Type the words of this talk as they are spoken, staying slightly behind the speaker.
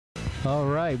All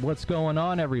right, what's going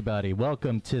on, everybody?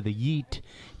 Welcome to the Yeet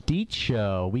Deet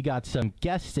Show. We got some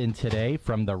guests in today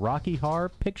from the Rocky Horror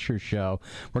Picture Show.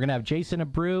 We're going to have Jason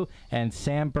Abreu and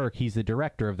Sam Burke. He's the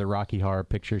director of the Rocky Horror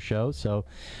Picture Show. So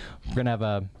we're going to have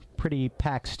a pretty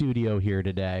packed studio here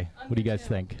today. What do you guys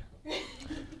think?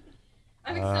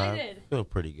 I'm excited. I feel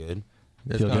pretty good.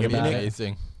 It's going to be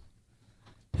amazing.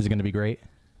 Is it going to be great?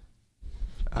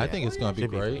 I think it's going to be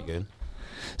great. Good.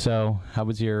 So how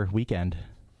was your weekend?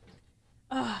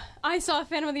 I saw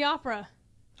Phantom of the Opera.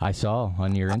 I saw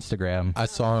on your Instagram. I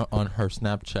saw on her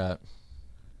Snapchat.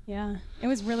 Yeah, it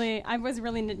was really. I was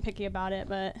really nitpicky about it,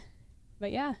 but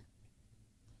yeah,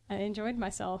 I enjoyed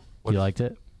myself. You liked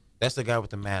it? That's the guy with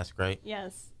the mask, right?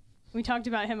 Yes, we talked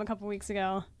about him a couple weeks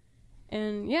ago,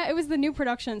 and yeah, it was the new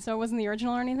production, so it wasn't the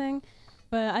original or anything.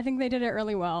 But I think they did it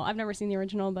really well. I've never seen the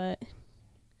original, but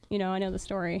you know, I know the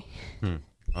story. Okay.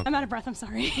 I'm out of breath. I'm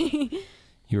sorry.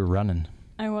 You were running.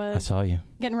 I was. I saw you.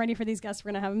 Getting ready for these guests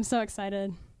we're going to have. I'm so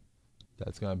excited.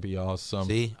 That's going to be awesome.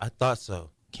 See, I thought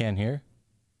so. Can't hear?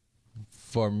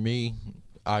 For me,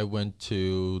 I went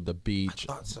to the beach.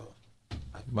 I thought so.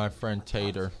 My friend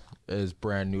Tater is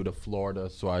brand new to Florida,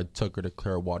 so I took her to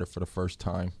Clearwater for the first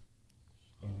time.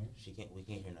 We can't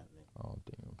hear nothing. Oh,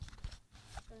 damn.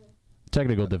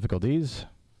 Technical difficulties.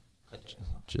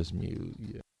 Just mute,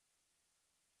 yeah.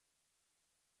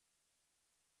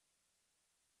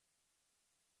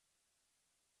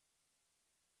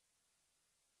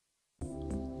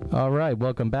 All right,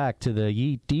 welcome back to the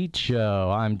Yeet Deet Show.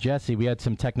 I'm Jesse. We had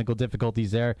some technical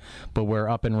difficulties there, but we're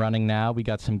up and running now. We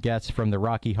got some guests from the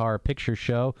Rocky Horror Picture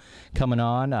Show coming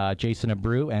on, Jason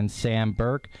Abreu and Sam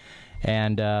Burke.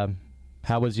 And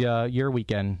how was your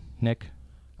weekend, Nick?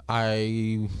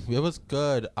 It was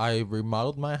good. I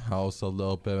remodeled my house a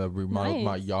little bit. I remodeled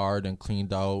my yard and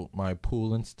cleaned out my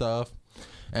pool and stuff.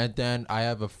 And then I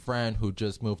have a friend who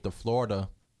just moved to Florida,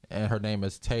 and her name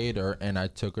is Tater, and I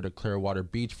took her to Clearwater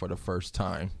Beach for the first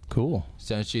time. Cool.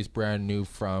 Since she's brand new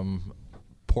from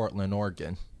Portland,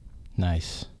 Oregon.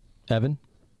 Nice. Evan?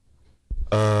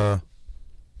 I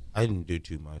didn't do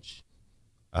too much.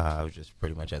 I was just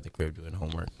pretty much at the crib doing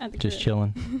homework. Just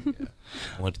chilling. Yeah.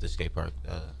 I went to the skate park.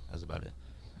 That's about it.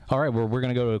 All right, well, we're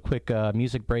going to go to a quick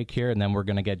music break here, and then we're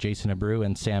going to get Jason Abreu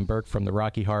and Sam Burke from the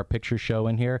Rocky Horror Picture Show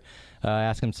in here,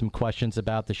 ask them some questions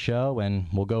about the show, and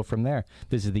we'll go from there.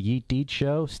 This is the Yeet Deet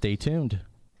Show. Stay tuned.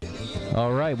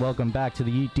 All right, welcome back to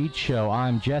the Yeet Deet Show.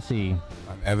 I'm Jesse.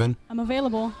 I'm Evan. I'm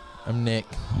available. I'm Nick.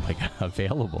 Oh, my God,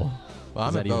 available? Well,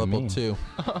 I'm available, too.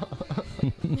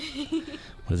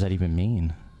 What does that even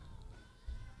mean?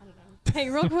 Hey,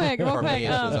 real quick, For me,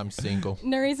 it says I'm single.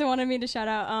 Nerissa wanted me to shout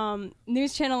out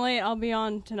News Channel 8. I'll be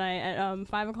on tonight at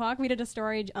 5 o'clock. We did a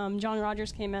story. John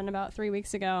Rogers came in about 3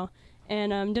 weeks ago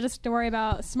and did a story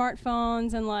about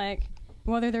smartphones and like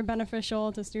whether they're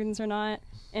beneficial to students or not.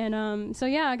 And so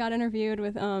yeah, I got interviewed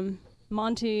with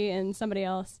Monty and somebody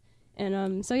else.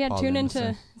 And so yeah, tune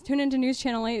into News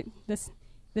Channel 8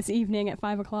 this evening at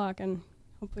 5 o'clock, and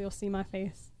hopefully you'll see my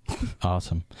face.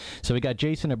 Awesome. So we got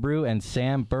Jason Abreu and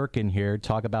Sam Burke in here to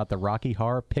talk about the Rocky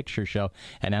Horror Picture Show.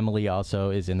 And Emily also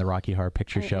is in the Rocky Horror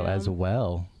Picture Show as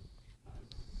well.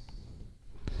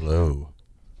 Hello.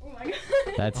 Oh my God.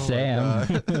 That's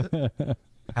Sam.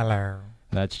 Hello.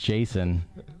 That's Jason.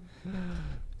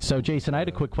 So Jason, I had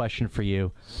a quick question for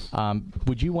you.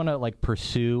 Would you want to like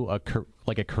pursue a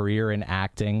career in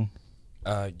acting?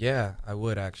 Yeah, I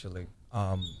would actually.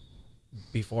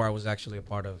 Before I was actually a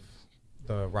part of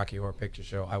the Rocky Horror Picture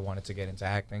Show, I wanted to get into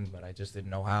acting, but I just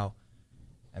didn't know how.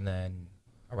 And then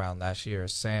around last year,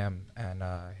 Sam and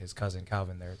his cousin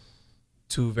Calvin, they're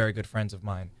two very good friends of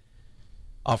mine,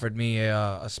 offered me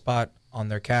a spot on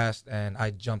their cast, and I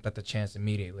jumped at the chance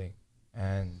immediately.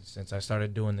 And since I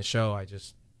started doing the show, I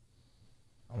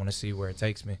want to see where it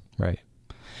takes me. Right.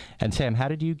 And Sam, how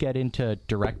did you get into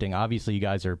directing? Obviously, you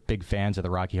guys are big fans of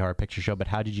the Rocky Horror Picture Show, but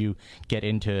how did you get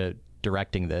into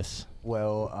directing this?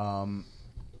 Well,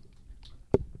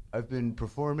 I've been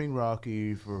performing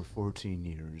Rocky for 14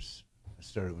 years. I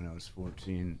started when I was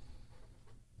 14.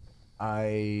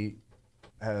 I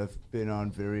have been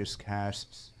on various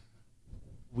casts.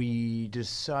 We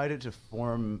decided to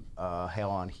form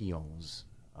Hell on Heels,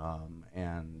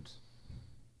 and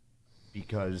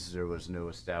because there was no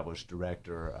established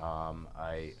director,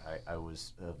 I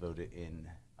was voted in,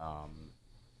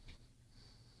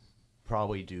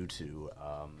 probably due to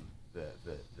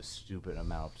the stupid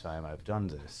amount of time I've done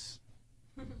this.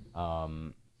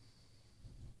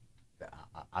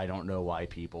 I don't know why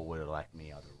people would elect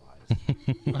me otherwise.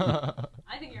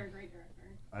 I think you're a great director.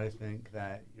 I think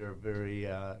that you're very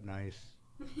nice.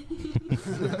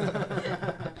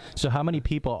 So how many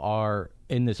people are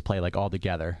in this play, like all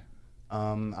together?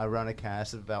 I run a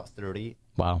cast of about 30.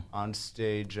 Wow. On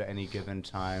stage at any given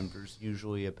time, there's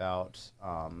usually about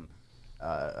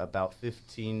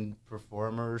 15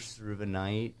 performers through the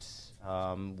night,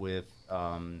 with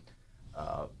 4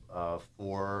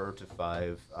 to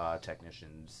 5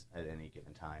 technicians at any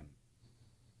given time.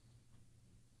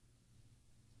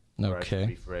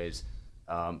 Okay. Rephrase.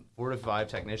 4 to 5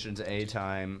 technicians at any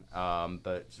time,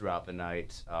 but throughout the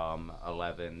night,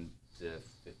 11 to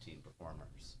 15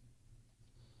 performers.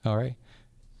 All right.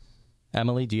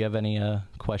 Emily, do you have any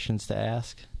questions to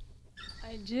ask?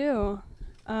 I do.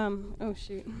 Oh,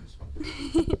 shoot.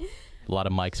 A lot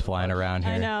of mics flying around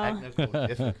here. I know. Technical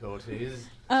difficulties.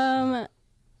 I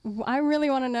really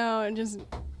want to know just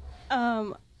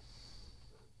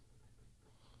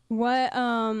what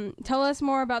tell us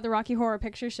more about the Rocky Horror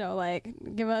Picture Show. Like,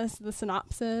 give us the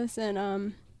synopsis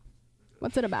and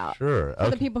what's it about? Sure. For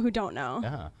the people who don't know.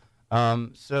 Yeah.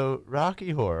 So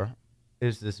Rocky Horror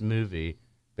is this movie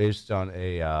based on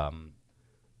a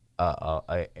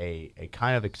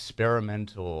kind of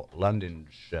experimental London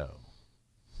show.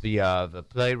 The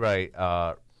playwright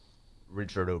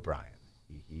Richard O'Brien.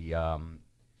 He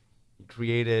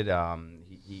created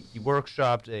he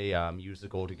workshopped a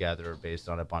musical together based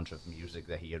on a bunch of music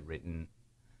that he had written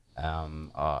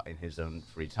in his own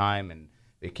free time, and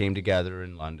they came together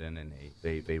in London and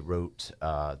they wrote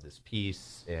this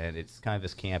piece, and it's kind of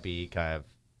this campy kind of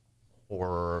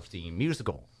horror themed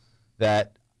musical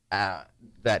that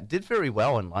did very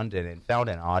well in London and found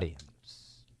an audience.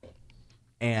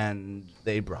 And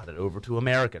they brought it over to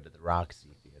America, to the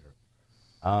Roxy Theater.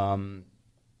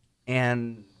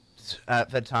 And at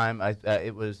that time,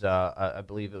 it was I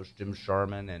believe it was Jim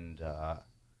Sharman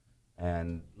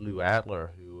and Lou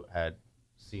Adler who had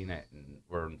seen it and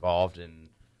were involved in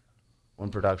one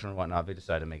production and whatnot. They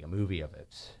decided to make a movie of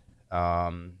it.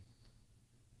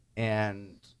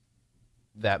 And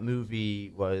that movie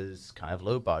was kind of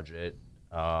low budget.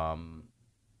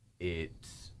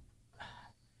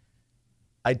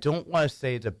 I don't want to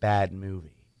say it's a bad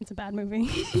movie. It's a bad movie.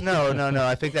 No.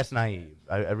 I think that's naive.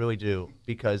 I really do.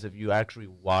 Because if you actually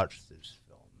watch this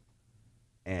film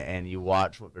and you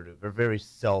watch what they're doing, they're very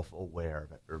self-aware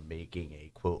that they're making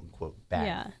a quote-unquote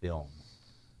bad film.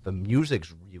 The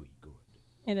music's really good.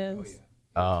 It is.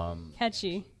 Oh, yeah.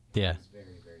 Catchy. Yeah. It's very,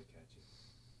 very catchy.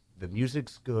 The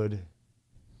music's good.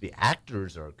 The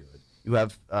actors are good. You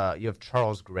have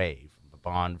Charles Gray from the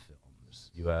Bond films.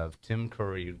 You have Tim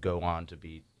Curry, who'd go on to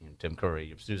be Tim Curry.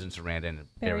 You have Susan Sarandon and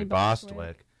Barry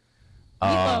Bostwick.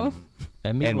 Meatloaf.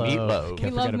 And Meatloaf.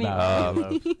 Can't We love forget about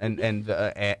Meatloaf.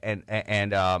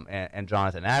 and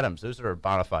Jonathan Adams. Those are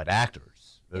bona fide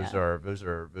actors. Those Yeah.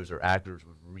 are actors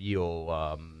with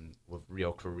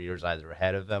real careers either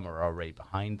ahead of them or already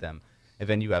behind them. And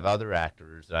then you have other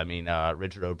actors. I mean,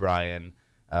 Richard O'Brien,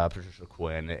 Patricia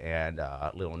Quinn, and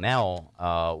Lil Nell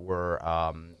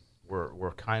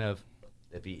were kind of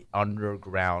the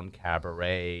underground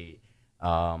cabaret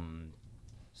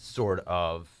sort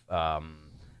of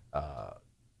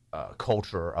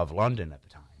culture of London at the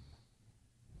time.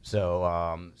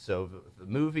 So the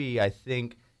movie, I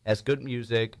think, has good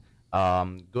music,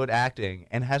 good acting,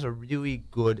 and has a really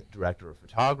good director of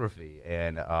photography,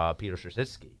 and Peter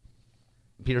Shadowcast.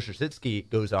 Peter Shadowcast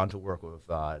goes on to work with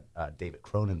David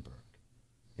Cronenberg.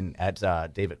 And that's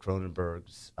David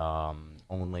Cronenberg's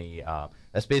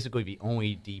that's basically the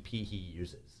only DP he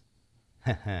uses.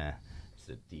 It's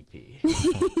a DP.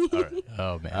 All right.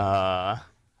 Oh,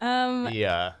 man.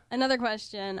 Yeah. Another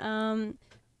question.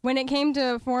 When it came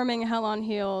to forming Hell on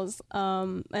Heels,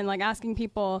 and like asking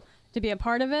people to be a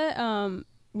part of it,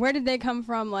 where did they come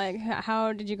from? Like,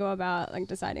 how did you go about like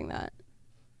deciding that?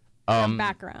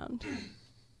 Background.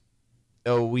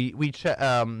 Oh, we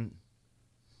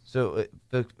so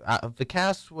the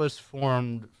cast was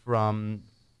formed from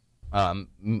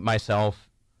myself,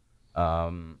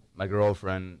 my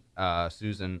girlfriend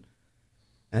Susan,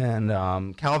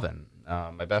 and Calvin,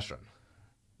 my best friend.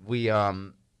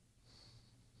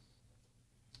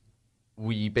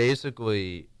 We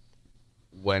basically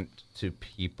went to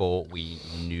people we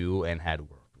knew and had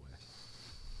worked with.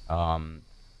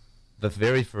 The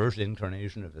very first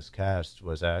incarnation of this cast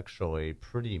was actually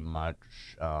pretty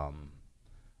much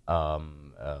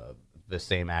the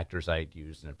same actors I'd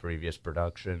used in a previous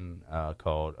production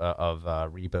called of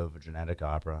𝘠𝘰𝘬𝘬𝘵 the Genetic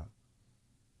Opera.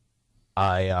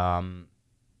 I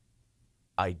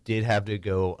did have to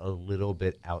go a little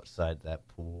bit outside that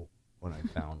pool when I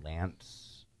found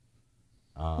Lance.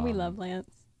 We love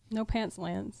Lance. No pants,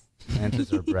 Lance. Lance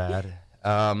is our Brad.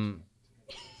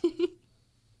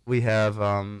 We have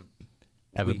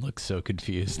Evan looks so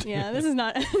confused. Yeah, this is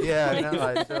not.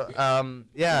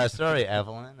 Sorry,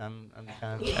 Evelyn. I'm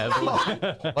kind of Evelyn.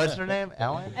 What's her name?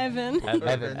 Ellen? Evan.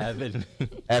 Evan.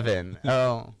 Evan.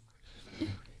 Oh,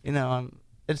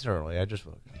 it's early. I just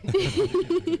woke up.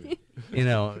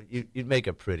 You'd make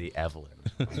a pretty Evelyn.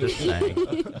 I'm just saying.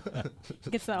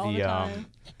 Gets that all the time.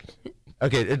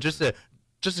 Okay, just to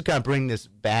kind of bring this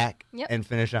back and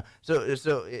finish up.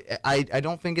 So I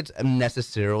don't think it's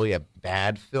necessarily a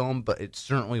bad film, but it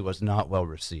certainly was not well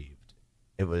received.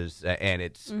 It was, and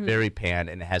it's very panned,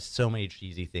 and it has so many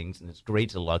cheesy things, and it's great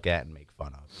to look at and make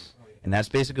fun of. And that's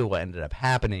basically what ended up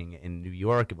happening in New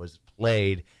York. It was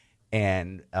played,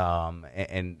 and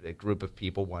a group of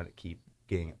people wanted to keep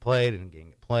getting it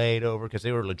played over because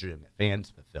they were legitimate fans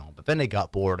of the film. But then they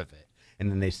got bored of it. And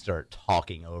then they start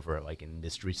talking over it, like in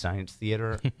Mystery Science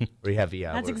Theater, where you have the.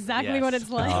 That's exactly what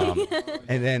it's like.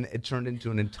 And then it turned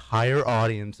into an entire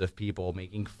audience of people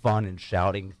making fun and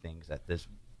shouting things at this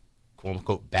 "quote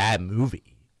unquote" bad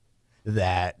movie.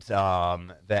 That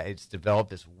it's developed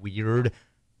this weird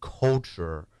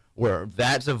culture where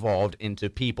that's evolved into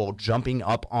people jumping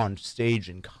up on stage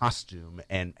in costume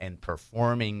and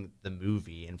performing the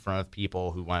movie in front of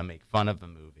people who want to make fun of the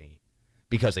movie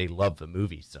because they love the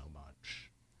movie so much.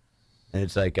 And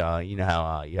it's like, how you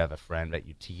have a friend that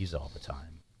you tease all the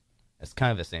time. It's kind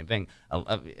of the same thing.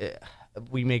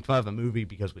 We make fun of a movie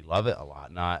because we love it a lot,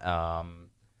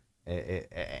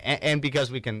 and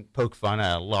because we can poke fun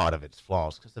at a lot of its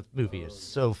flaws, because the movie is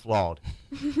so flawed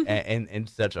and in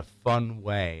such a fun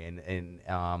way.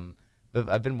 But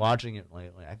I've been watching it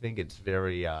lately. I think it's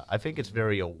very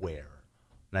aware,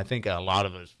 and I think a lot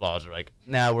of those flaws are like,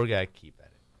 we're gonna keep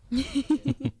at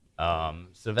it.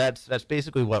 So that's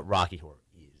basically what Rocky Horror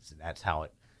is, and that's how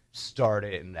it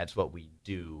started, and that's what we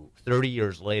do. 30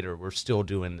 years later, we're still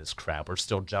doing this crap. We're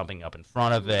still jumping up in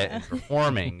front of it and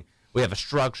performing. We have a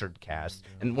structured cast,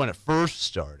 and when it first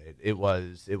started, it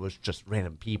was just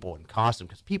random people in costume,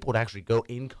 because people would actually go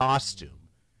in costume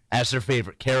as their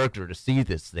favorite character to see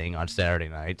this thing on Saturday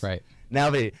nights. Right. Now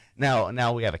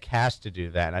we have a cast to do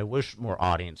that, and I wish more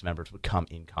audience members would come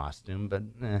in costume, but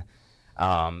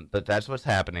that's what's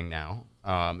happening now,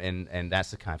 and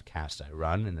that's the kind of cast I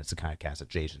run, and that's the kind of cast that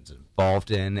Jason's involved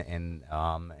in, and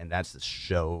that's the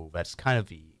show. That's kind of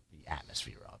the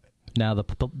atmosphere of it. Now, the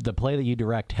play that you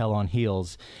direct, Hell on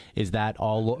Heels, is that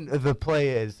all? The play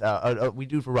is we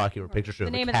do for Rocky Horror Picture Show.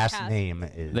 The cast name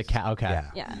is Okay.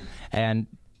 Yeah. And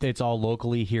it's all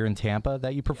locally here in Tampa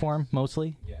that you perform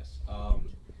mostly. Yes.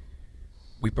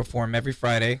 We perform every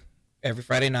Friday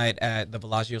night at the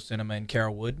Bellagio Cinema in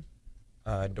Carrollwood.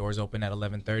 Doors open at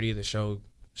 11:30. The show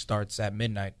starts at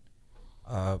midnight.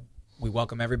 We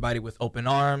welcome everybody with open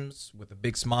arms, with a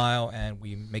big smile, and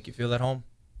we make you feel at home.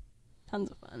 Tons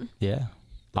of fun. Yeah.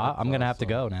 I'm going to have to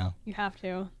go now. You have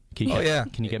to. Can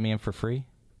you get me in for free?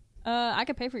 I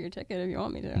could pay for your ticket if you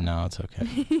want me to. No, it's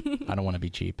okay. I don't want to be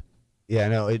cheap. Yeah,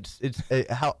 no, it's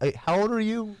how old are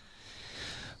you?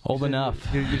 Old enough.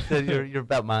 You said you're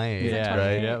about my age,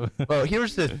 right? Yeah. Well,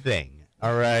 here's the thing.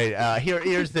 All right,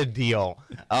 here's the deal.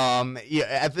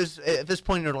 At this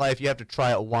point in your life, you have to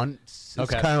try it once. It's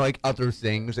kind of like other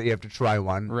things that you have to try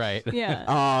one. Right.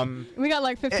 Yeah. We got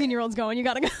like 15-year-olds going. You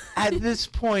gotta go. At this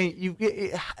point,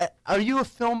 are you a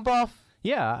film buff?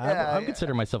 Yeah, I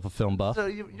consider myself a film buff. So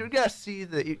you're gonna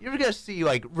see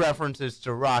like references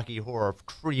to Rocky Horror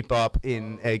creep up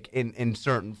in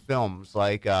certain films,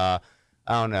 like I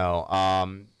don't know.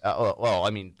 Well, I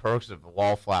mean, Perks of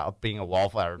being a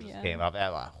wallflower just came up.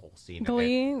 That whole scene.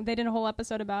 Glee. They did a whole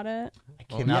episode about it.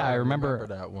 I remember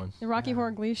that one. The Rocky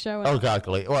Horror Glee show. Oh God,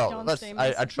 Glee. Well,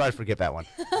 I try to forget that one.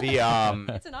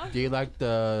 It's an Do you like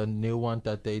the new one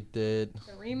that they did?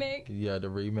 The remake. Yeah, the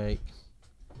remake.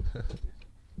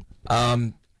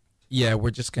 Yeah,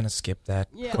 we're just gonna skip that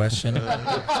question.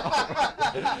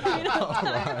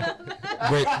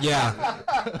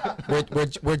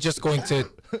 We're just going to.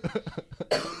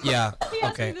 Yeah.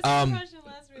 Okay.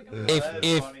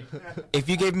 If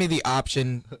you gave me the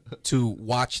option to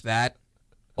watch that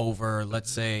over, let's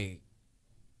say,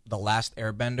 The Last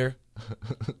Airbender,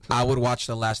 I would watch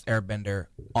The Last Airbender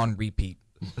on repeat.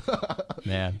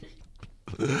 Man.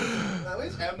 At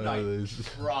least M. Night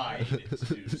tried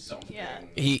to do something. Yeah.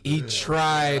 He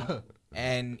tried,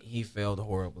 and he failed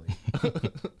horribly.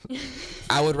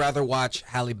 I would rather watch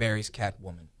Halle Berry's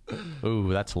Catwoman.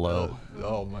 Ooh, that's low.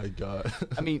 Oh my God.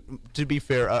 I mean, to be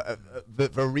fair,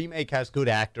 the remake has good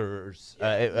actors.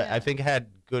 I think it had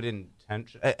good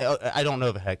intentions. I don't know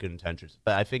if it had good intentions,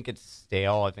 but I think it's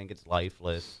stale. I think it's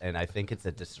lifeless, and I think it's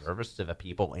a disservice to the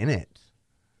people in it.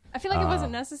 I feel like it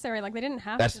wasn't necessary. Like they didn't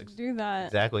have to do that.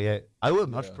 Exactly it. I would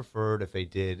much preferred if they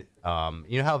did.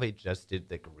 You know how they just did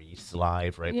the Grease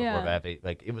live right before that.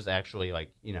 Like it was actually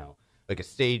like like a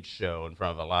stage show in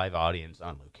front of a live audience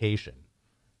on location.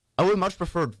 I would much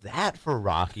prefer that for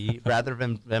Rocky rather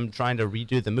than them trying to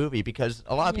redo the movie, because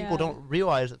a lot of people don't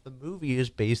realize that the movie is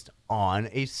based on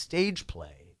a stage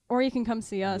play. Or you can come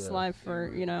see us live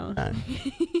for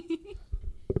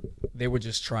They were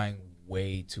just trying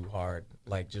way too hard,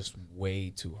 like just way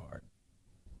too hard.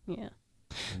 Yeah.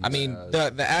 I mean,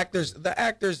 the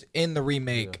actors in the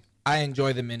remake, I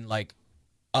enjoy them in like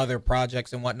other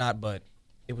projects and whatnot, but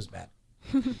it was bad.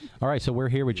 All right, so we're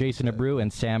here with Jason Abreu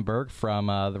and Sam Burke from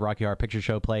the Rocky Horror Picture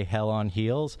Show play Hell on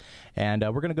Heels. And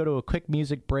we're going to go to a quick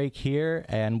music break here,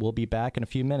 and we'll be back in a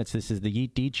few minutes. This is the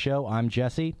Yeet Deet Show. I'm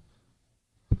Jesse.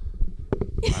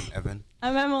 I'm Evan.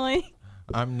 I'm Emily.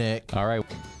 I'm Nick.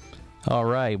 All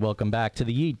right, welcome back to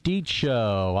the Yeet Deet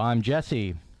Show. I'm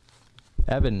Jesse.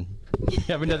 Evan.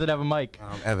 Evan doesn't have a mic.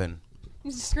 I'm Evan. You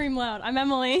just scream loud. I'm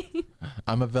Emily.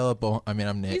 I'm available. I mean,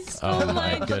 I'm Nick. Oh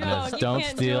my goodness. Don't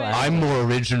steal. I'm more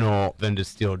original than to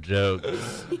steal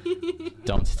jokes.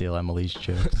 Don't steal Emily's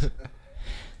jokes.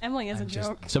 Emily is a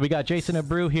joke. So we got Jason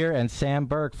Abreu here and Sam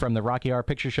Burke from the Rocky Horror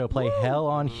Picture Show play Hell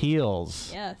on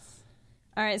Heels. Yes.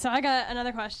 All right, so I got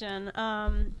another question. I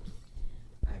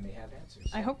may have answers.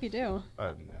 I hope you do.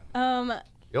 No.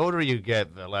 The older you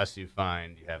get, the less you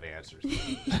find you have answers.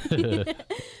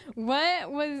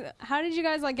 How did you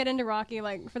guys like get into Rocky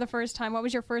like for the first time? What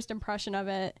was your first impression of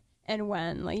it and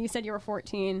when? Like you said you were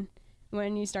 14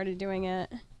 when you started doing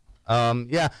it.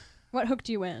 Yeah. What hooked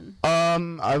you in?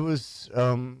 I was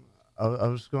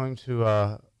going to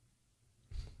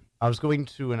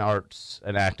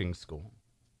an acting school.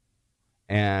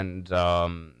 And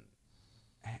I'd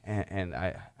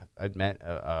met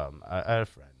I had a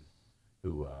friend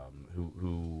who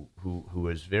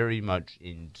was very much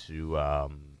into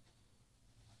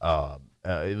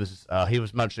he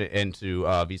was much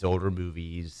into these older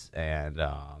movies and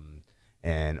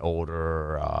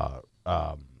older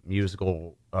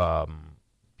musical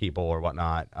people or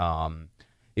whatnot.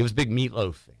 He was a big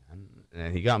Meatloaf fan,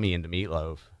 and he got me into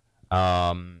Meatloaf.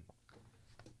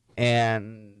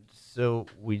 And so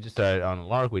we decided on a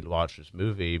lark we'd watch this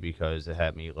movie because it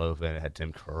had Meatloaf and it had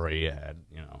Tim Curry, it had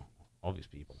all these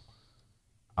people.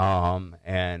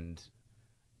 And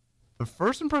the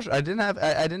first impression, I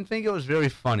didn't think it was very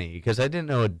funny because I didn't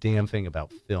know a damn thing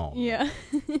about film. Yeah.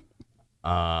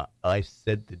 I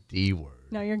said the D word.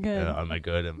 No, you're good. Am I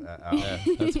good?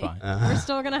 That's fine. We're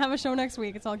still gonna have a show next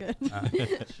week. It's all good.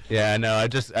 Yeah, no, I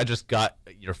just got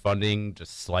your funding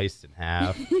just sliced in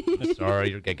half. Sorry,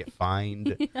 you're gonna get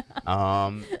fined.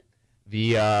 So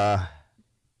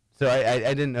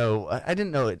I didn't know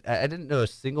a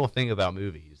single thing about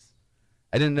movies.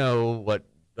 I didn't know what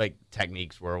like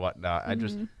techniques were or whatnot. I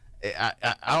don't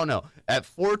know. At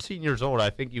 14 years old, I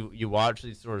think you watch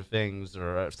these sort of things,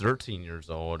 or at 13 years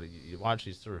old, you watch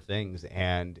these sort of things,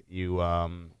 and you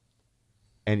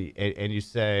you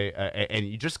say, and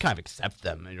you just kind of accept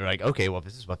them, and you're like, okay, well,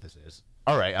 this is what this is.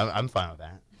 All right, I'm fine with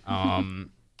that.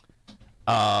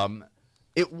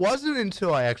 It wasn't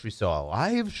until I actually saw a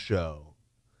live show,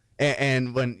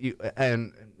 and when you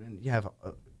have,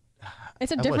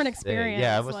 it's a different experience.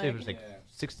 Yeah, I would say it was like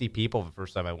 60 people the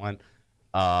first time I went.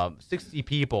 60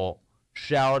 people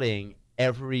shouting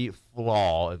every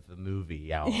flaw of the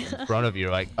movie out in front of you.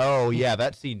 Like, oh yeah,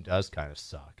 that scene does kind of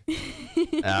suck.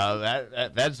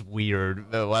 That's weird.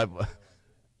 So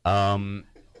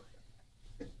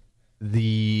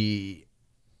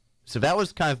that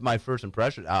was kind of my first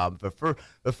impression. The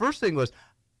first thing was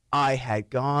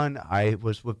I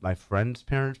was with my friend's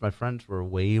parents. My friends were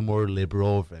way more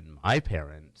liberal than my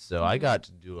parents, so I got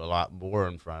to do a lot more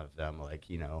in front of them, like,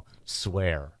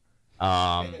 swear,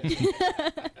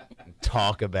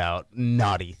 talk about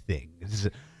naughty things,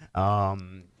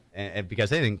 and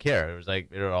because they didn't care. It was like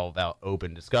they were all about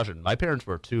open discussion. My parents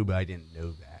were too, but I didn't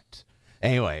know that.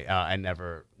 Anyway, I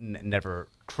never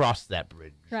crossed that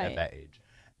bridge at that age.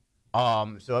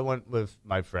 So I went with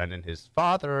my friend and his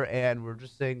father, and we're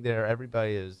just sitting there.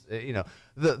 Everybody is,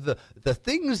 the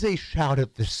things they shout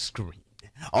at the screen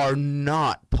are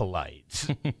not polite.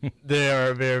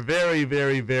 They're very,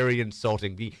 very, very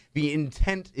insulting. The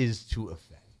intent is to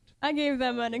offend. I gave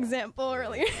them an example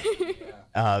earlier.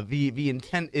 The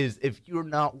intent is, if you're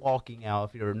not walking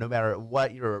out, no matter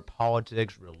what your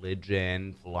politics,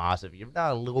 religion, philosophy, you're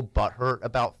not a little butthurt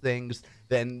about things,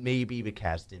 then maybe the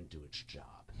cast didn't do its job.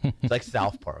 It's like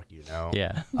South Park,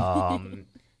 Yeah.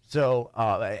 So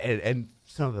and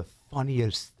some of the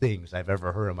funniest things I've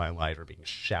ever heard in my life are being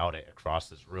shouted across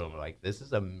this room. Like, this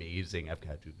is amazing. I've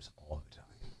got to do this all the time.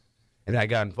 And I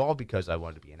got involved because I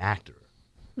wanted to be an actor.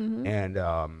 Mm-hmm.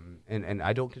 And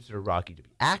I don't consider Rocky to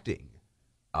be acting.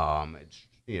 It's,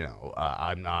 you know,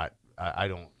 I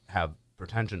don't have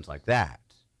pretensions like that.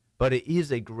 But it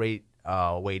is a great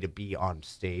way to be on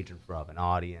stage in front of an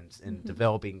audience and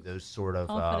developing those sort of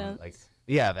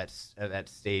that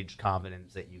stage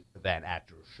confidence that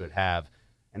actor should have.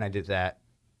 And I did that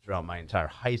throughout my entire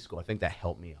high school. I think that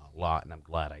helped me a lot, and I'm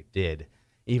glad I did.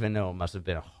 Even though it must have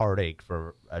been a heartache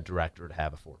for a director to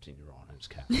have a 14-year-old on his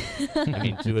cast. I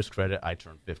mean, to his credit, I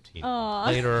turned 15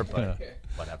 later, but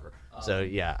whatever. So,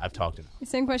 yeah, I've talked enough.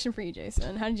 Same question for you,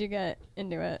 Jason. How did you get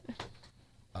into it?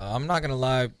 I'm not going to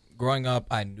lie. Growing up,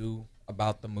 I knew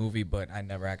about the movie, but I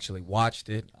never actually watched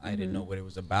it. I didn't know what it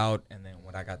was about. And then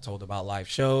when I got told about live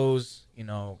shows, you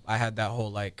know, I had that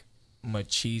whole, like,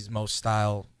 machismo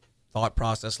style thought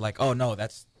process. Like, oh, no,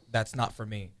 that's not for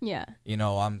me. Yeah. You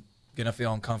know, I'm gonna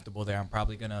feel uncomfortable there. I'm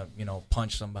probably gonna, you know,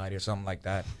 punch somebody or something like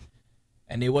that.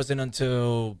 And it wasn't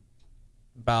until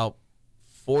about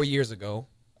 4 years ago,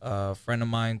 a friend of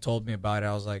mine told me about it.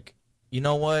 I was like, you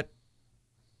know what?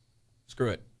 Screw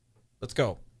it. Let's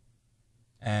go.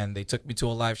 And they took me to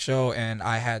a live show, and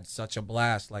I had such a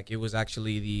blast. Like, it was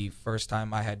actually the first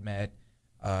time I had met,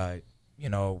 you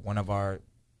know, one of our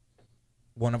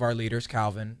leaders,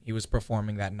 Calvin. He was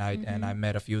performing that night, and I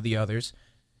met a few of the others.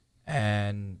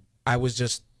 And I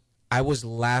was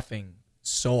laughing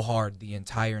so hard the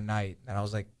entire night. And I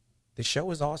was like, the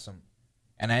show is awesome.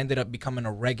 And I ended up becoming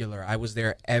a regular. I was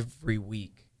there every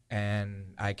week.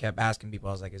 And I kept asking people,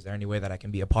 I was like, is there any way that I can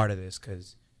be a part of this?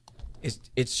 Because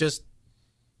it's just,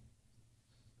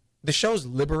 the show's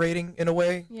liberating in a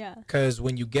way. Yeah. Because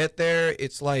when you get there,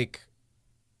 it's like,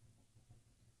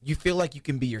 you feel like you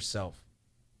can be yourself.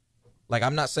 Like,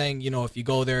 I'm not saying, you know, if you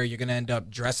go there, you're going to end up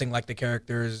dressing like the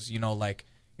characters, you know, like,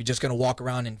 you're just going to walk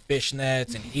around in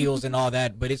fishnets and heels and all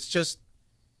that. But it's just,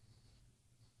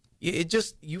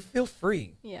 you feel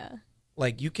free. Yeah.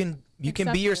 Like, you can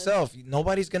be yourself.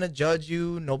 Nobody's going to judge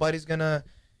you. Nobody's going to,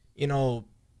 you know,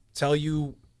 tell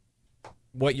you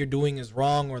what you're doing is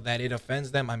wrong or that it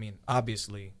offends them. I mean,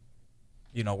 obviously,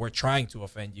 you know, we're trying to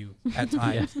offend you at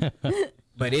times.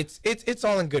 But it's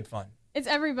all in good fun. It's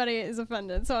everybody is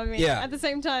offended. So, I mean, at the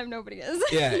same time, nobody is.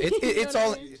 Yeah, it's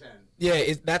all...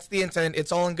 Yeah, that's the intent.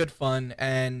 It's all in good fun,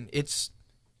 and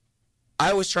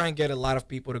I always try and get a lot of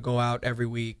people to go out every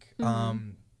week,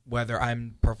 whether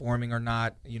I'm performing or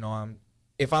not. You know,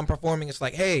 if I'm performing, it's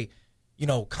like, hey, you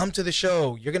know, come to the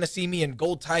show. You're gonna see me in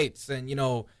gold tights, and you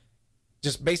know,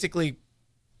 just basically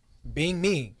being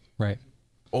me. Right.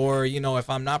 Or you know,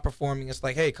 if I'm not performing, it's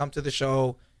like, hey, come to the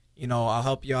show. You know, I'll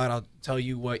help you out. I'll tell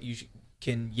you what you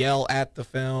can yell at the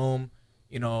film.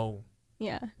 You know.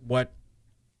 Yeah. What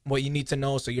you need to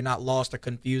know so you're not lost or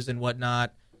confused and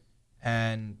whatnot.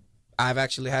 And I've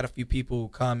actually had a few people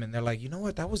come and they're like, you know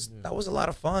what, that was a lot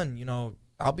of fun. You know,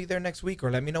 I'll be there next week, or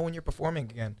let me know when you're performing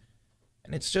again.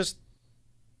 And it's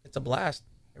a blast.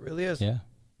 It really is. Yeah.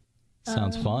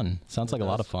 Sounds fun. Sounds like a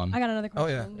lot of fun. I got another question.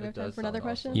 Oh, yeah. Do we have time for another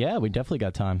question? Yeah, we definitely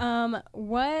got time.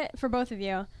 What, for both of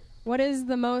you, what is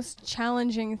the most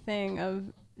challenging thing of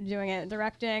doing it?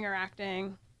 Directing or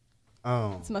acting?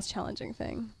 Oh. It's the most challenging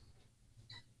thing.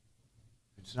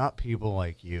 It's not people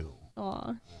like you.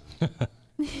 Aw.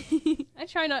 I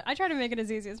try to make it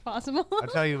as easy as possible. I'll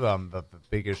tell you, the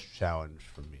biggest challenge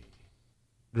for me,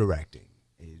 directing,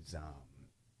 is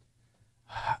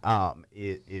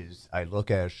I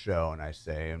look at a show and I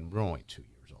say, and we're only 2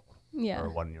 years old. Yeah. Or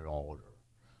 1 year old. Or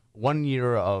 1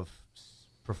 year of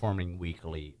performing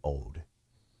weekly old.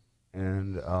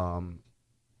 And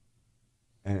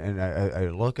I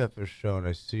look at the show and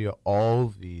I see all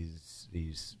these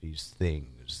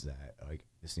things that, like,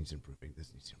 this needs improving,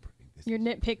 this needs improving. You're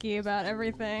nitpicky about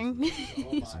everything. This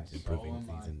needs improving.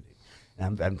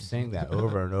 And I'm saying that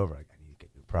over and over. Like, I need to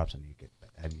get new props. I need to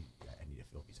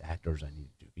fill these actors. I need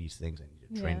to do these things. I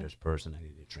need to train this person. I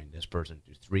need to train this person.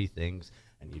 Do 3 things.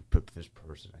 I need to put this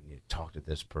person. I need to talk to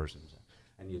this person.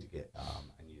 I need to get. I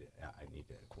need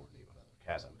to coordinate with other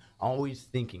casts. I'm always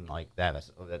thinking like that.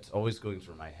 That's always going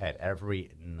through my head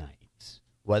every night,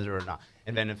 whether or not.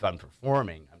 And then if I'm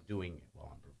performing, I'm doing it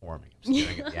while I'm performing. I'm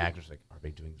staring at the actors like, are they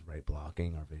doing the right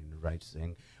blocking? Are they doing the right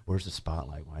thing? Where's the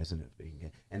spotlight? Why isn't it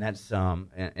being? And that's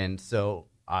and so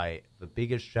the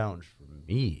biggest challenge for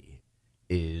me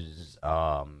is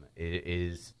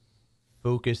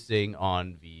focusing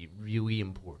on the really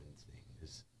important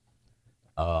things.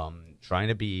 Trying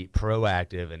to be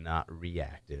proactive and not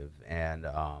reactive, and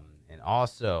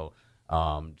also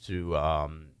to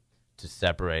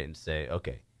separate and say,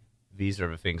 okay, these are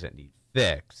the things that need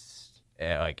fixed,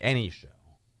 like any show.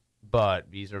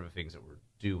 But these are the things that we're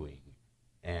doing,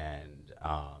 and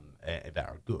that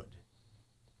are good,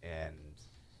 and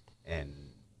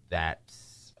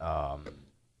that's I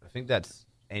think that's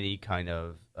any kind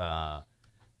of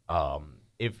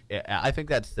if I think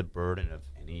that's the burden of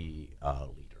any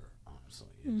leader, honestly,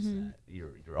 is that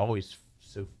you're always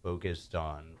so focused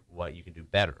on what you can do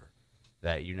better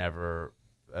that you never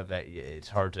that it's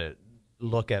hard to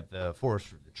look at the forest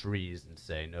through the trees and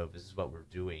say, no, this is what we're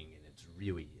doing and it's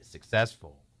really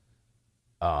successful.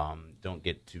 Don't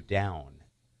get too down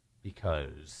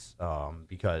because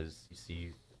you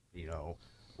see,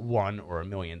 one or a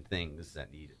million things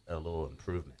that need a little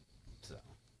improvement. So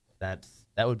that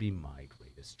would be my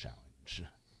greatest challenge.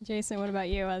 Jason, what about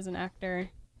you as an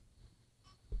actor?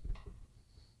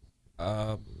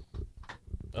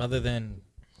 Other than,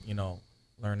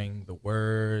 learning the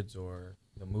words or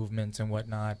the movements and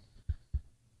whatnot,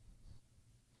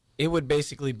 it would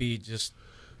basically be just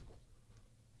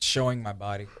showing my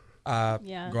body.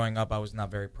 Growing up, I was not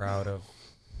very proud of,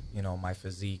 my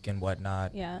physique and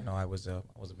whatnot. Yeah. I was a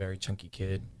very chunky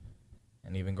kid,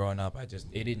 and even growing up, it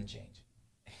didn't change.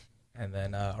 And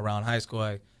then around high school,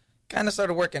 I kind of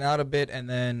started working out a bit, and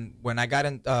then when I got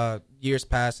in, years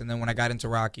passed, and then when I got into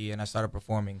Rocky and I started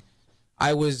performing,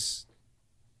 I was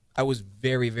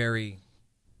very, very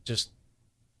just,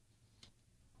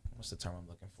 what's the term I'm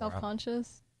looking for?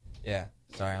 Self-conscious? Yeah.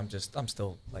 Sorry, I'm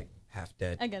still like half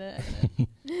dead. I get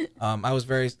it. I was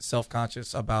very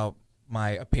self-conscious about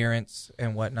my appearance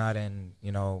and whatnot, and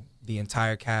the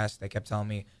entire cast, they kept telling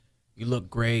me, you look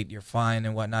great, you're fine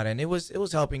and whatnot, and it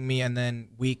was helping me. And then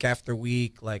week after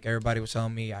week, like, everybody was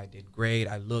telling me I did great,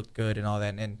 I looked good and all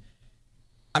that. And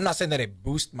I'm not saying that it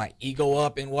boosted my ego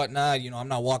up and whatnot. I'm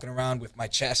not walking around with my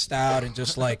chest out and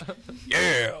just like,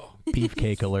 yeah,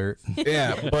 beefcake alert.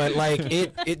 Yeah, but like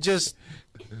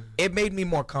it made me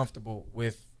more comfortable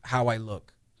with how I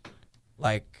look.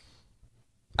 Like,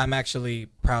 I'm actually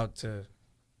proud to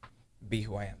be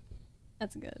who I am.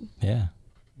 That's good. Yeah.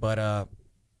 But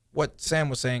what Sam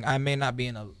was saying, I may not be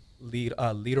in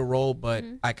a leader role, but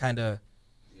I kind of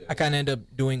end up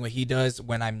doing what he does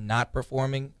when I'm not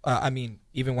performing.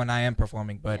 Even when I am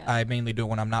performing, but I mainly do it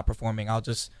when I'm not performing. I'll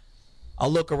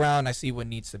look around, I see what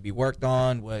needs to be worked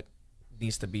on, what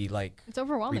needs to be like it's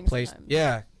overwhelming replaced. Sometimes.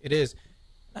 Yeah, it is.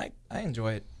 I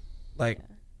enjoy it. Like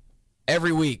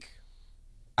every week,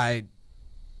 I'm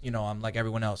like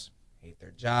everyone else. Hate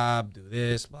their job, do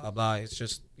this, blah blah. It's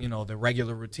just the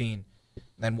regular routine.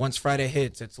 Then once Friday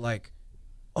hits, it's like,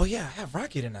 oh yeah, I have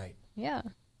Rocky tonight. Yeah.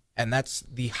 And that's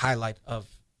the highlight of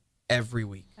every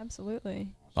week. Absolutely.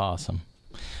 Awesome.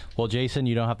 Well, Jason,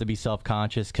 you don't have to be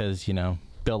self-conscious because,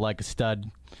 built like a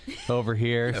stud over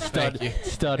here. Stud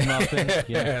muffin.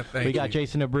 Yeah. We got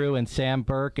Jason Abreu and Sam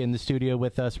Burke in the studio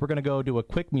with us. We're going to go do a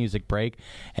quick music break,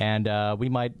 and we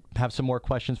might have some more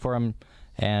questions for him.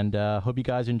 And hope you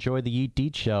guys enjoy the Yeet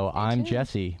Deet Show. I'm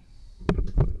Jesse.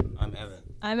 I'm Evan.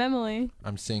 I'm Emily.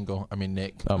 I'm single.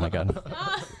 Nick. Oh, my God.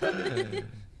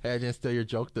 Hey, I didn't steal your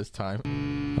joke this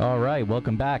time. All right,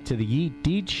 welcome back to the Yeet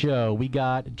Deet Show. We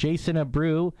got Jason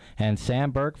Abreu and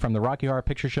Sam Burke from the Rocky Horror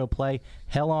Picture Show play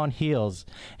Hell on Heels,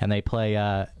 and they play.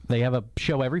 They have a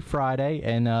show every Friday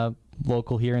and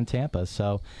local here in Tampa.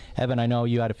 So, Evan, I know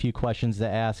you had a few questions to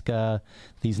ask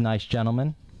these nice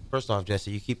gentlemen. First off, Jesse,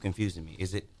 you keep confusing me.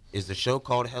 Is the show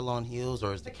called Hell on Heels,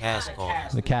 or is the cast called?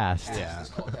 The cast. Yeah.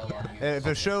 If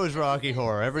the show is Rocky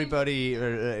Horror, everybody,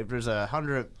 if there's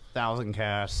 100,000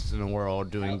 casts in the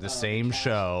world doing the same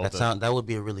show. That would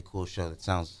be a really cool show.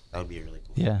 That would be a really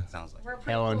cool. Yeah. Show. Sounds like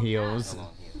Hell on Heels. Hell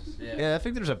on Heels. Yeah, I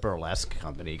think there's a burlesque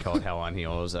company called Hell on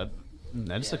Heels.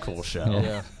 That's a cool show.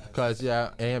 Yeah. Because,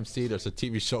 AMC, there's a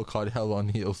TV show called Hell on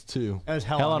Heels, too. There's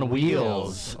Hell on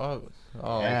Wheels. Oh,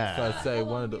 Yeah. so I'd say Hell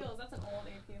one on of the... Wheels, that's an old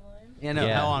AP line. Yeah, no,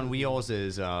 Yeah. Hell on Wheels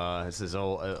is it's his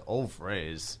old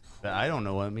phrase. But I don't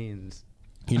know what it means.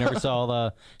 You never saw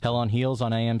the Hell on Heels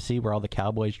on AMC where all the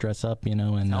cowboys dress up, and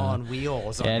Hell on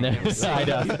Wheels. and I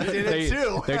did it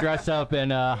too. They dress up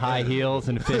in high heels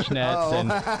and fishnets,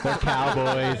 and they're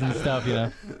cowboys and stuff,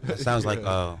 That sounds like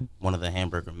one of the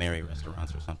Hamburger Mary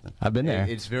restaurants or something. I've been there.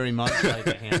 It's very much like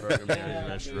a hamburger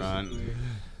restaurant.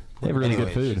 They have really good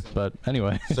Anyways. food, but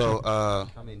anyway. So,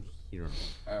 Come in here.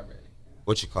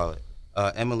 what you call it?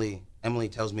 Emily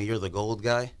tells me you're the gold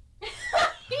guy.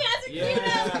 He has a cute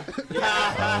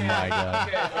Oh my God.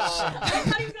 I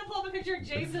thought he was gonna pull up a picture of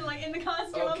Jason like in the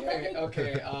costume.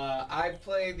 Okay. I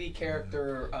play the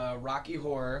character Rocky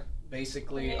Horror,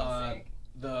 basically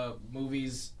the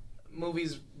movies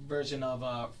version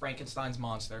of Frankenstein's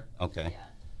monster. Okay.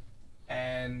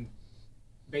 And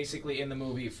basically in the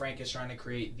movie, Frank is trying to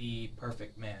create the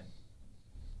perfect man.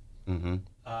 Mm-hmm.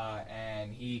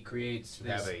 And he creates To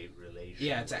this. have a relation.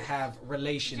 Yeah, to have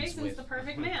relations Jason's with. the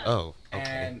perfect man. Oh, okay.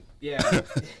 And yeah,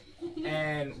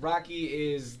 and Rocky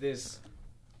is this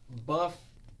buff,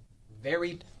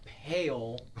 very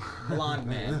pale blonde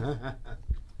man.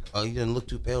 Oh, you didn't look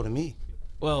too pale to me.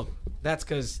 Well, that's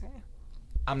because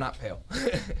I'm not pale.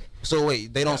 So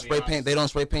wait, they don't spray paint. They don't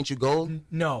spray paint you gold.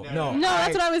 No. No,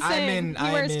 that's what I was saying. He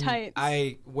wears tights.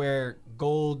 I wear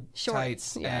gold Shorts,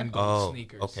 tights yeah. and gold Oh,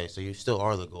 sneakers. okay. So you still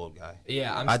are the gold guy.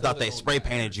 Yeah, I still thought the they gold spray guy.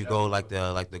 painted you gold like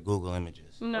the Google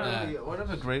images. No. One of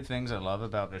the great things I love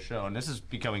about the show, and this is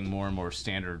becoming more and more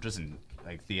standard, just in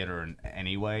like theater and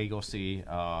anyway, you'll see.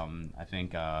 I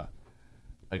think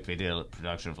like they did a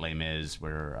production of Les Mis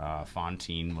where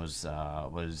Fantine was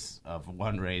of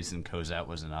one race and Cosette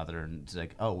was another, and it's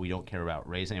like, oh, we don't care about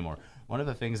race anymore. One of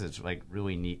the things that's like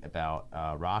really neat about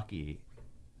Rocky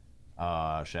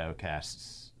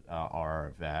Shadowcasts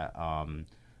are that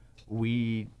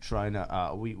we try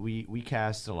to we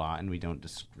cast a lot and we don't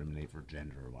discriminate for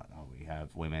gender or whatnot. We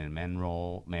have women and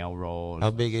male role. How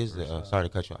big is the? Sorry to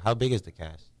cut you off. How big is the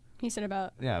cast? He said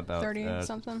about about 30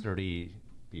 something. 30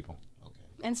 people.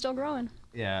 And still growing.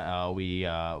 Yeah, we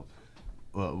don't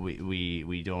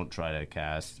try to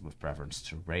cast with preference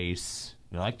to race.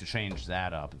 We like to change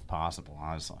that up if possible,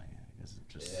 honestly. Because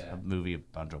it's just a movie of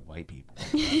a bunch of white people.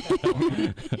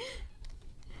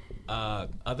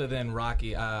 Other than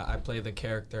Rocky, I play the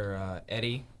character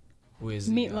Eddie, who is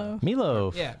Meatloaf.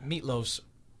 Meatloaf. Yeah,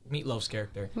 Meatloaf's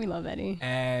character. We love Eddie.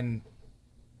 And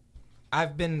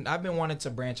I've been wanting to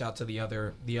branch out to the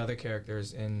other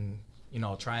characters and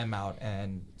try them out.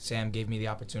 And Sam gave me the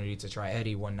opportunity to try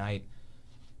Eddie one night.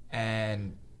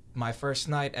 And my first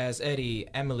night as Eddie,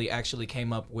 Emily actually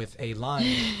came up with a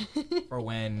line for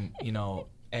when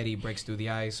Eddie breaks through the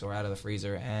ice or out of the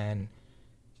freezer. And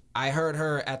I heard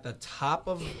her at the top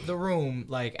of the room,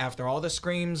 like after all the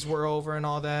screams were over and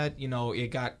all that, it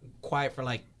got quiet for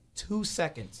like 2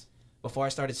 seconds before I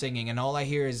started singing. And all I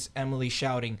hear is Emily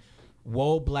shouting,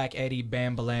 "Whoa, Black Eddie,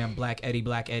 bam, balam, Black Eddie,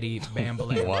 bam,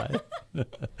 balam." What?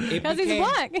 Because he's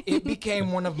black. It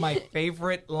became one of my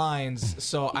favorite lines,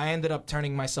 so I ended up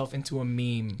turning myself into a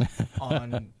meme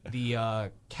on the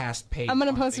cast page. I'm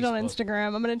going to post it on Facebook.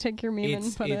 Instagram. I'm going to take your meme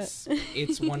and put it.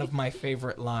 It's one of my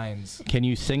favorite lines. Can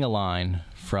you sing a line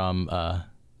from the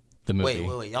movie?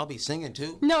 Wait. Y'all be singing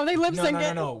too? No, they lip sync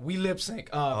it. No. We lip sync.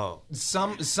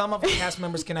 Some of the cast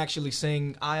members can actually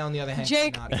sing. I, on the other hand,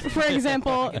 Jake, cannot. for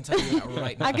example, I can tell you that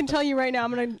right now. I can tell you right now,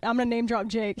 I'm gonna name drop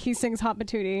Jake. He sings Hot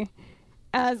Patootie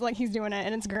as like he's doing it,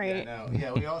 and it's great.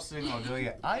 Yeah, we all sing while doing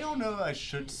it. I don't know if I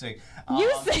should sing. You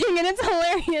sing, and it's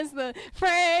hilarious. The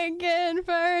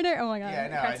Frankenfurter. Oh my god, Yeah,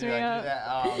 it no, I cracks do me up.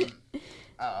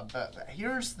 that. But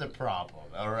here's the problem,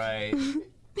 all right,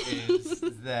 is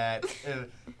that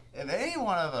if any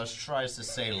one of us tries to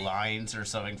say lines or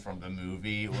something from the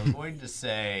movie, we're going to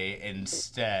say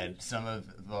instead some of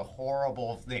the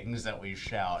horrible things that we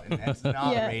shout, and that's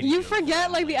not Yeah, radio you forget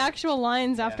like friendly. the actual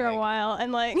lines after a like- while,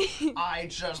 and like I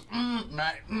just,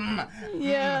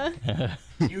 yeah.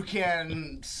 you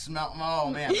can smell. Oh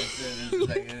man,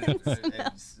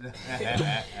 it's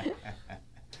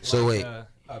So wait,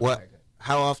 what? Okay.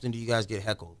 How often do you guys get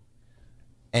heckled?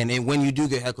 And then when you do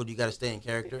get heckled, you got to stay in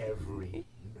character.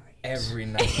 Every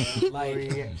night.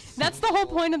 Like, That's the whole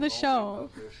point of the show.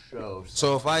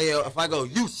 So if I go,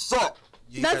 you suck.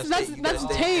 You That's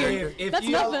tame. if That's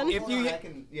you yell,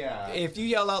 nothing. if you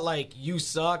yell out like "you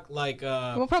suck," like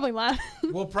We'll probably laugh.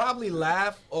 we'll probably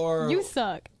laugh, or You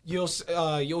suck.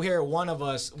 you'll hear one of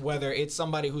us, whether it's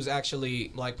somebody who's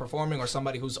actually like performing or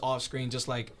somebody who's off screen, just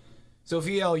like. So if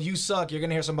you yell "you suck," you're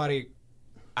gonna hear somebody.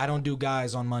 I don't do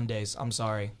guys on Mondays. I'm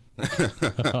sorry. That's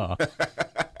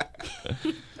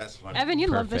funny. Evan, you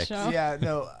love this Perfect. show. Yeah,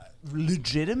 no,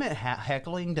 legitimate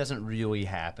heckling doesn't really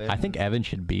happen. I think Evan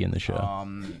should be in the show.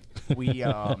 I'm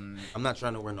not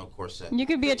trying to wear no corset. You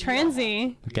could be a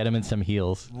transy. Get him in some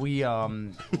heels.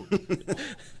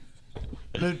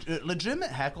 Legitimate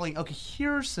heckling. Okay,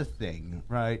 here's the thing,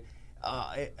 right?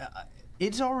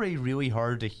 It's already really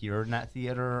hard to hear in that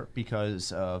theater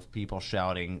because of people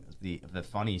shouting the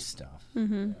funny stuff.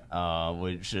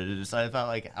 Which is, I thought,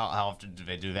 like, how often do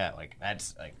they do that? Like,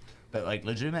 that's like, but like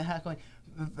legitimate heckling,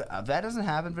 that doesn't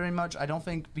happen very much. I don't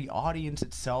think the audience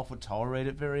itself would tolerate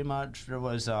it very much. There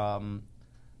was there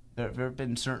have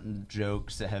been certain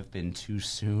jokes that have been too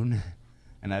soon.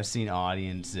 And I've seen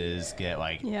audiences get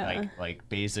like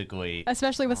basically,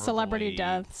 Especially with celebrity verbally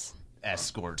deaths.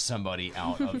 escort somebody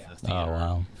out of the theater. Oh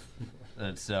wow.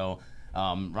 And so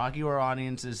Rocky Horror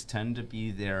audiences tend to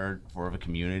be there for the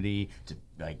community, to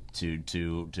like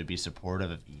to be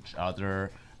supportive of each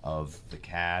other, of the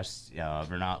cast.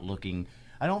 We're not looking.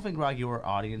 I don't think Rocky Horror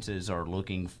audiences are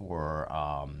looking for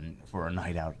a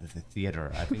night out at the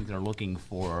theater. I think they're looking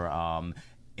for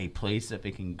a place that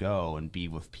they can go and be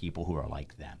with people who are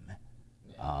like them.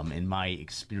 In my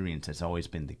experience, that's always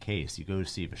been the case. You go to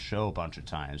see the show a bunch of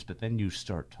times, but then you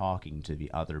start talking to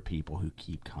the other people who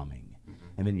keep coming,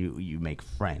 and then you make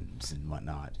friends and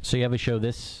whatnot. So you have a show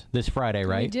this Friday,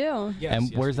 right? We do. Yes, And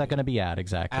yes, where's we that do. going to be at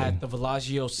exactly? At the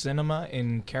Bellagio Cinema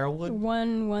in Carrollwood.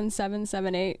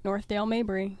 11778 Northdale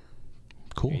Mabry.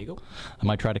 Cool. There you go. I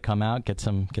might try to come out, get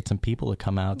some people to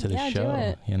come out to the Yeah, show. do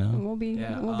it. You know. We'll be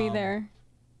there.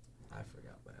 I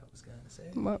forgot what I was gonna say.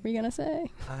 What were you gonna say?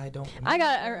 I don't. Remember. I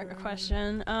got a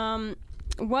question.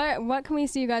 What can we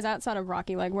see you guys outside of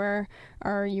Rocky? Like, where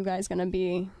are you guys gonna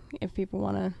be if people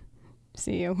want to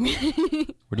see you?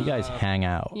 Where do you guys hang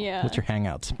out? yeah. What's your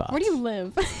hangout spot? Where do you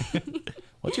live?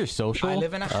 What's your social? I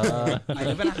live in a I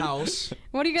live in a house.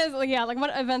 What do you guys like? Yeah, like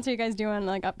what events are you guys doing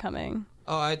like upcoming?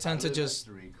 Oh, I tend to just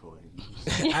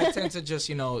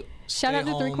you know Shout out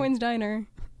to Three Coins Diner.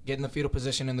 get in the fetal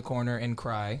position in the corner and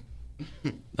cry.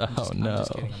 Oh no.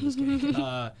 I'm just kidding.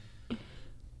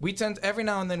 We tend every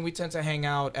now and then we tend to hang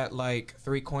out at like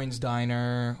Three Coins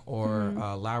Diner or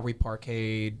Lowry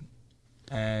Parkade,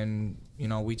 and you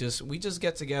know we just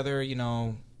get together, you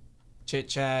know, chit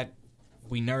chat,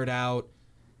 we nerd out.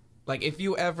 Like if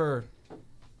you ever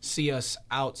see us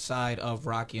outside of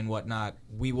Rocky and whatnot,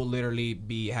 we will literally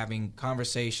be having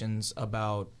conversations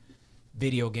about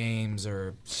video games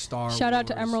or Star Wars. Shout out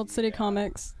to Emerald City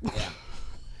Comics. Yeah.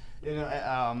 You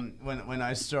know, when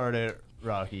I started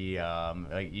Rocky,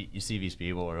 like you see these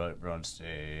people who are like, on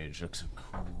stage, look so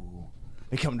cool.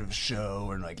 They come to the show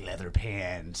wearing like leather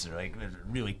pants or like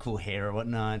really cool hair or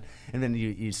whatnot, and then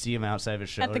you see them outside the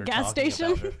show At the and gas they're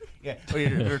talking station? about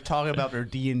they're talking about their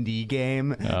D&D game.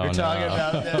 They're talking no.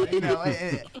 about you know,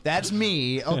 that's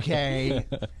me, okay,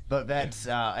 but that's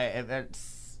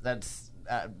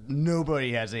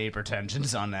nobody has any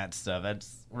pretensions on that stuff.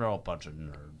 We're all a bunch of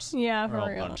nerds. Yeah, We're all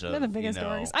for a real. bunch They're of, the biggest you know,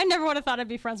 dorks. I never would have thought I'd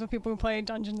be friends with people who play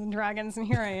Dungeons and Dragons, and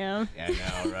here I am. Yeah,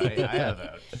 I know, right? I have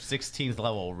a 16th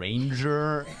level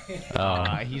ranger.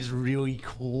 He's really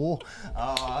cool.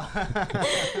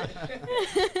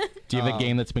 Do you have a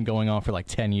game that's been going on for like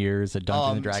 10 years, a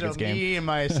Dungeons and Dragons so game? me and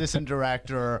my assistant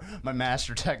director, my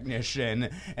master technician,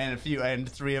 and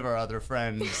three of our other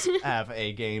friends have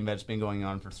a game that's been going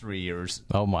on for 3 years.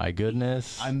 Oh my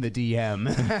goodness. I'm the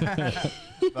DM.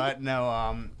 But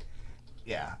no,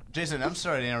 yeah. Jason, I'm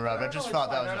sorry to interrupt. I just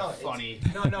thought that was a funny.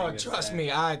 No, trust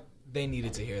me. They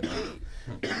needed to hear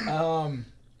that.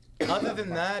 Other than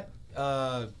that,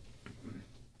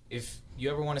 if you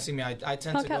ever want to see me, I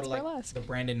tend to go to like Burlesque. the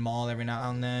Brandon Mall every now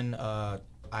and then. I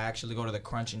actually go to the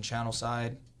Crunch and Channel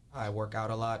side. I work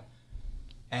out a lot,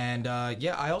 and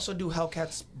yeah, I also do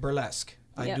Hellcats Burlesque.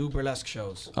 I Yep. do burlesque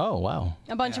shows. Oh wow.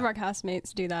 A bunch of Yeah. our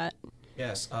castmates do that.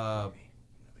 Yes.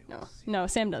 No,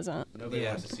 Sam doesn't. Nobody Yeah.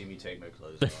 wants to see me take my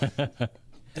clothes off.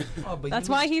 Oh, but That's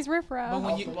you why look- he's riffraff. But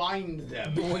when I'll you, blind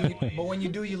them. but when you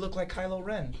do, you look like Kylo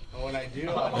Ren. When I do,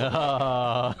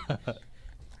 Oh.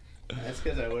 that's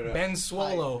because I wear Ben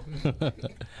Swallow.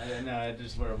 I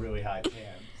just wear really high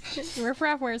pants.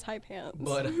 Riffraff wears high pants.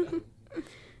 But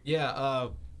yeah,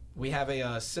 we have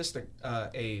a sister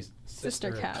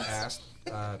cast.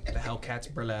 the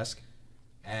Hellcats Burlesque,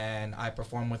 and I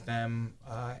perform with them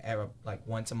like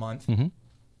once a month. Mm-hmm.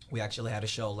 We actually had a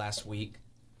show last week,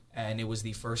 and it was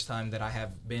the first time that I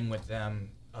have been with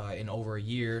them in over a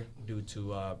year due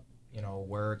to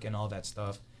work and all that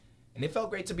stuff. And it felt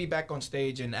great to be back on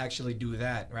stage and actually do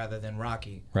that rather than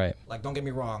Rocky. Right. Like, don't get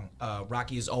me wrong,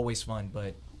 Rocky is always fun,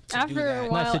 but to After do that, a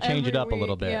while, Nice to change it every up a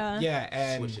little week, bit. Yeah. yeah,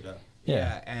 and Switch it up.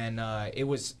 yeah, and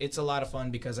it's a lot of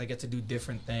fun because I get to do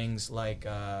different things. Like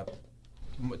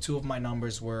two of my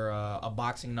numbers were a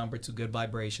boxing number to Good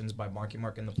Vibrations by Marky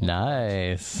Mark and the Funky Bunch.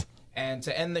 Nice. And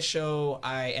to end the show,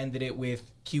 I ended it with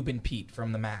Cuban Pete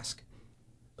from The Mask.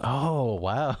 Oh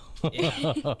wow.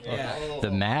 Yeah.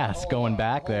 The Mask going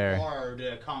back there. Hard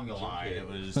conga line. It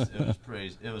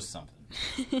was something.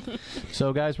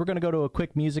 So, guys, we're going to go to a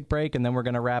quick music break, and then we're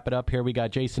going to wrap it up here. We got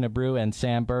Jason Abreu and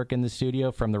Sam Burke in the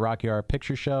studio from the Rocky Horror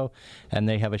Picture Show, and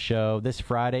they have a show this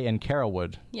Friday in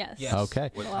Carrollwood. Yes. Yes.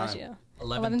 Okay. What time? Bellagio.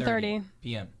 11:30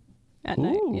 p.m. At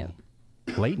night. Ooh.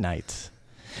 Yeah. Late nights.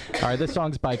 All right, this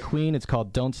song's by Queen. It's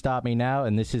called Don't Stop Me Now,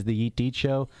 and this is the Yeet Deet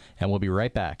Show, and we'll be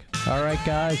right back. All right,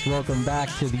 guys, welcome back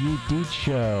to the Yeet Deet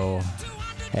Show.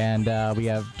 And we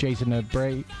have Jason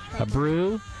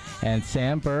Abreu and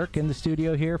Sam Burke in the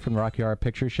studio here from the Rocky Horror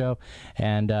Picture Show.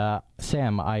 And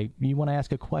Sam, you want to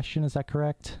ask a question? Is that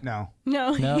correct? No.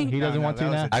 No. No, he doesn't want to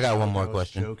now. I got one more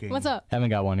question. Joking. What's up? Haven't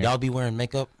got one here. Y'all be wearing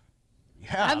makeup?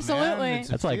 Yeah, Absolutely. man, it's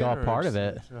a That's like all theater. part of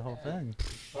it. It's the whole thing.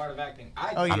 Part of acting.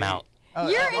 I'm out.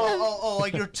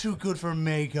 Like you're too good for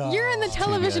makeup. You're in the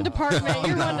television department.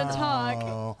 You're one to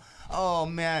talk. Oh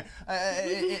man,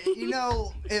 you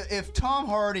know, if Tom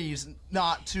Hardy's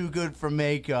not too good for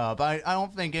makeup, I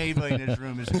don't think anybody in this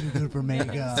room is too good for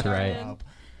makeup. That's right.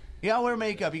 You gotta wear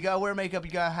makeup. You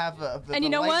gotta have And you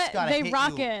know what? They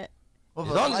rock it. As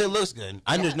long as it looks good.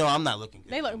 I just know I'm not looking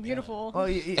good. They look beautiful. Well,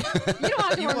 You don't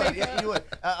have to wear makeup. you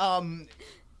would.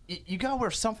 You gotta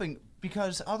wear something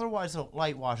because otherwise the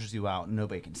light washes you out and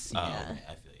nobody can see Oh, it. okay,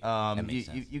 I feel you. That makes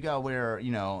sense. You gotta wear,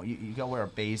 you gotta wear a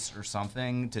base or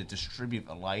something to distribute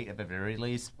the light at the very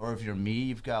least. Or if you're me,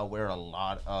 you've gotta wear a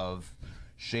lot of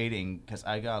shading because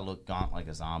I gotta look gaunt like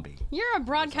a zombie. You're a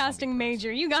broadcasting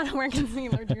major. You gotta wear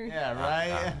concealer, dude. Yeah,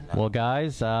 right. Well,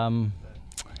 guys,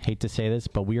 hate to say this,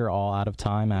 but we are all out of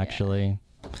time, actually.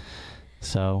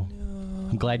 So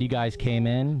I'm glad you guys came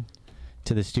in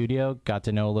to the studio, got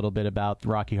to know a little bit about the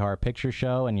Rocky Horror Picture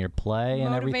Show and your play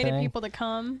and everything. Motivated people to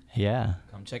come. Yeah.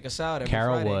 Come check us out every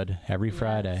Carolwood, every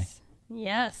Friday.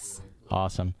 Yes.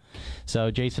 Awesome.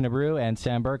 So Jason Abreu and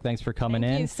Sam Burke, thanks for coming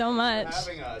Thank in. you so much.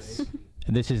 Having us.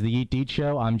 This is the Yeet Deet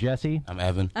Show. I'm Jesse. I'm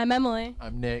Evan. I'm Emily.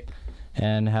 I'm Nick.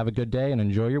 And have a good day and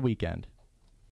enjoy your weekend.